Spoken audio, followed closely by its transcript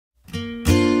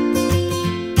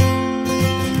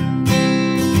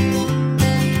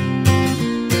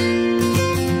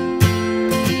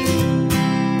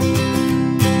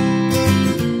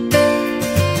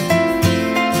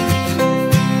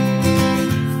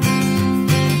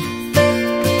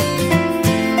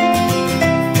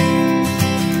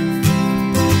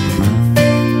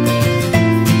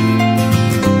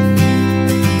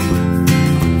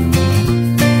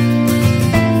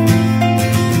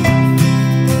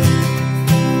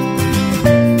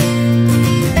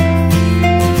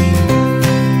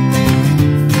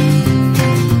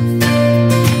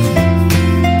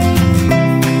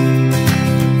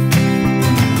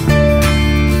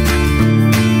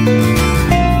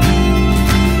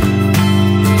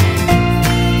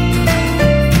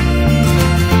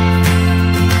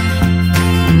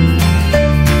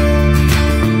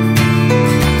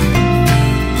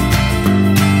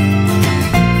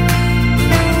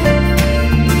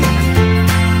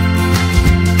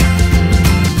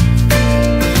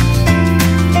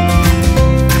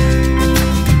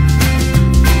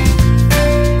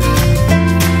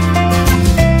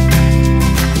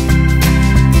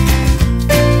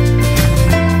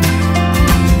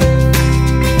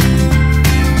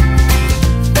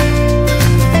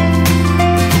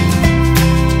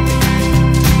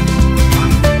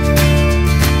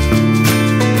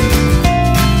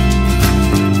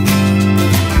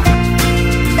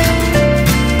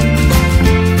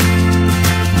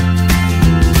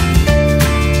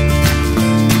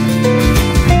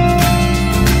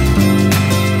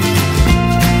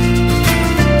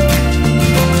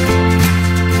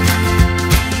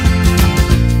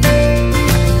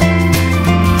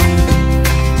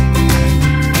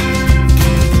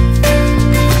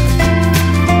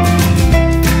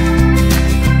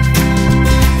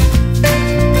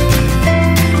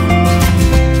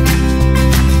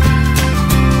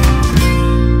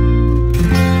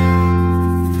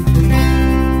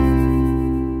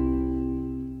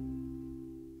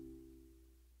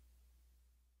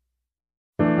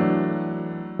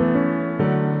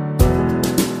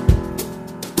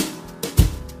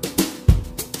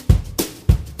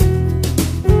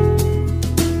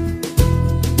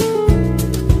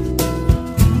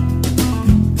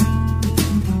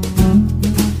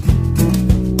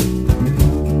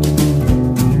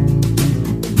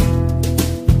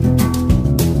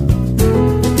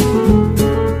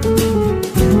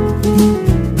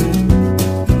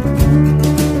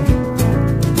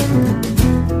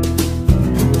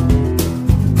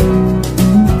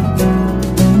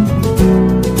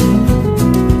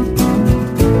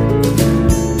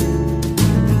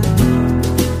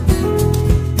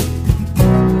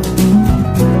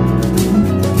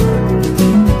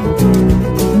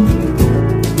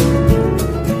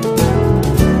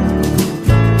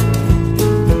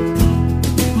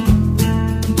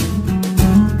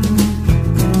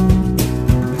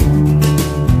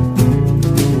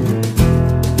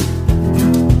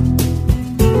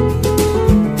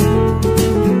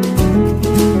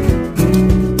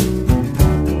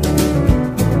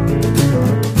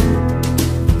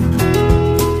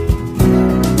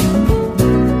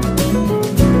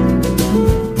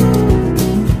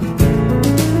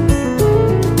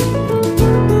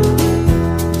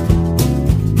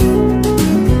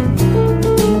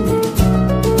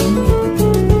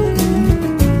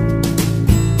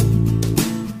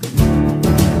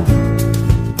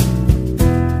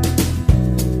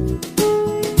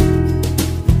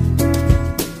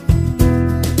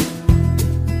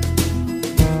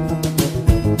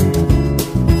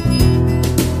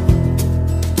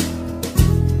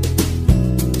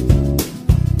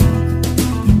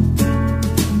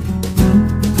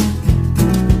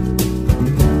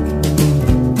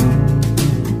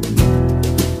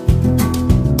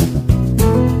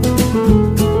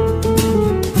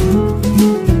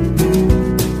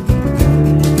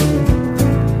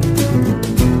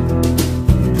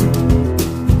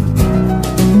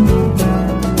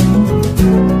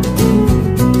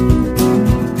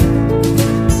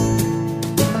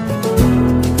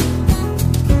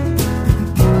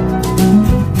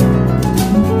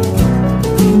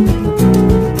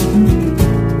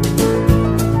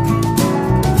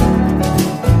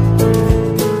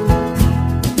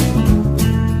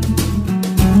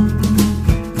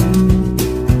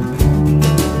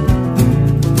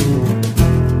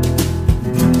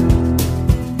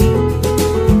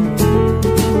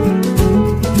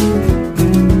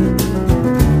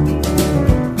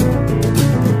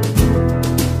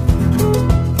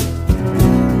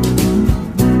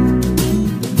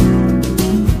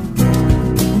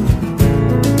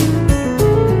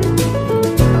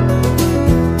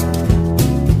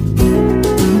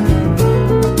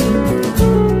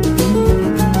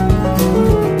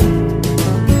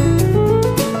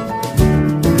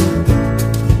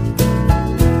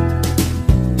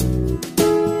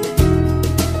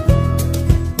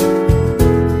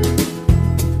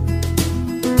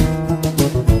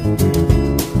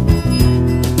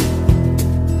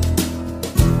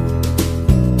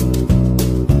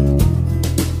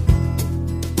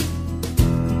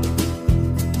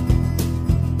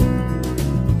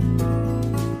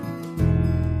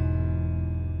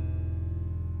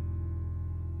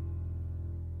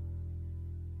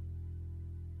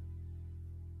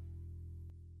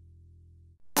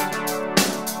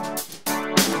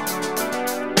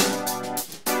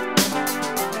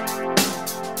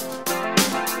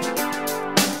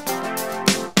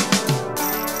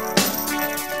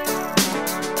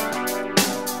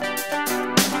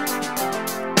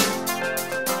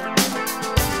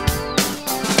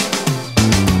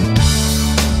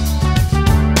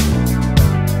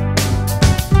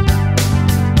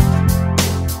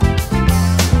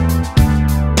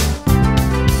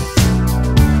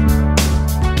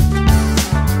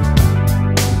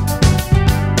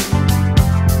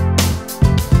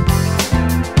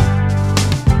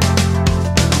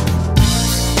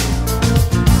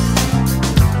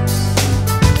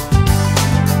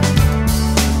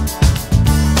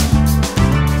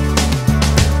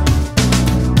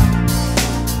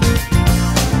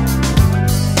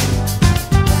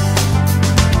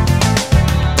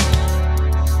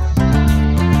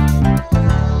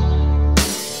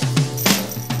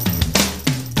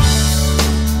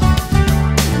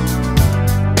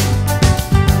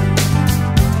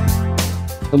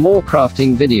For more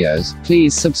crafting videos,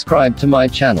 please subscribe to my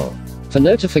channel. For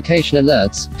notification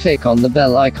alerts, click on the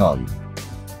bell icon.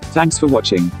 Thanks for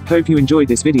watching. Hope you enjoyed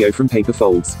this video from Paper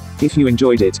Folds. If you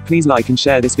enjoyed it, please like and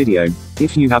share this video.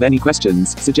 If you have any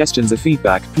questions, suggestions or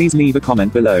feedback, please leave a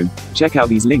comment below. Check out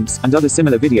these links, and other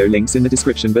similar video links in the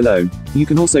description below. You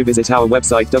can also visit our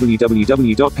website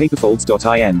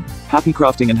www.paperfolds.in. Happy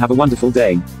crafting and have a wonderful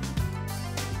day.